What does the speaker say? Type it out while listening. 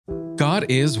God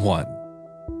is one.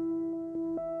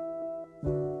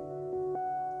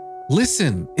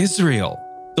 Listen, Israel,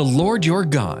 the Lord your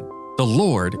God, the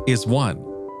Lord is one.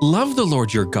 Love the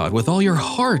Lord your God with all your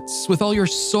hearts, with all your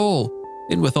soul,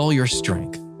 and with all your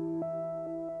strength.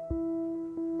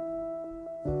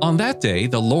 On that day,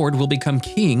 the Lord will become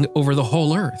king over the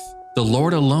whole earth, the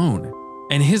Lord alone,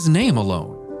 and his name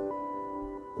alone.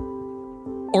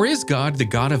 Or is God the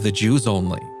God of the Jews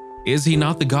only? Is he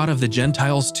not the God of the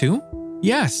Gentiles too?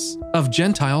 Yes, of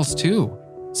Gentiles too,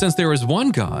 since there is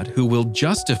one God who will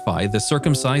justify the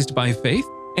circumcised by faith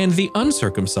and the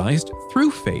uncircumcised through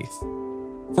faith.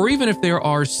 For even if there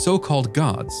are so-called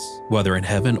gods, whether in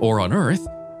heaven or on earth,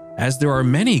 as there are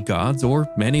many gods or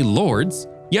many lords,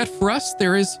 yet for us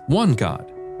there is one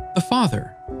God, the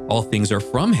Father. All things are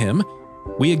from him,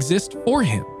 we exist for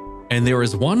him, and there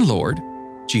is one Lord,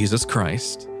 Jesus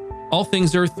Christ. All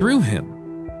things are through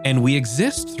him, and we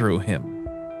exist through him.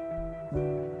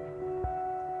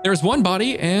 There is one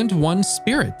body and one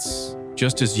Spirit,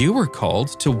 just as you were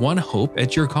called to one hope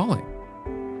at your calling.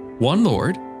 One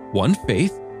Lord, one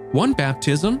faith, one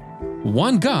baptism,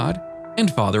 one God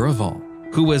and Father of all,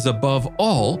 who is above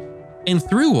all and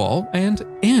through all and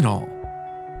in all.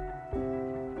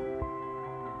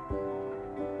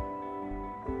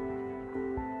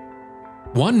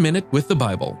 One Minute with the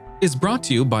Bible is brought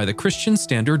to you by the Christian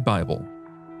Standard Bible.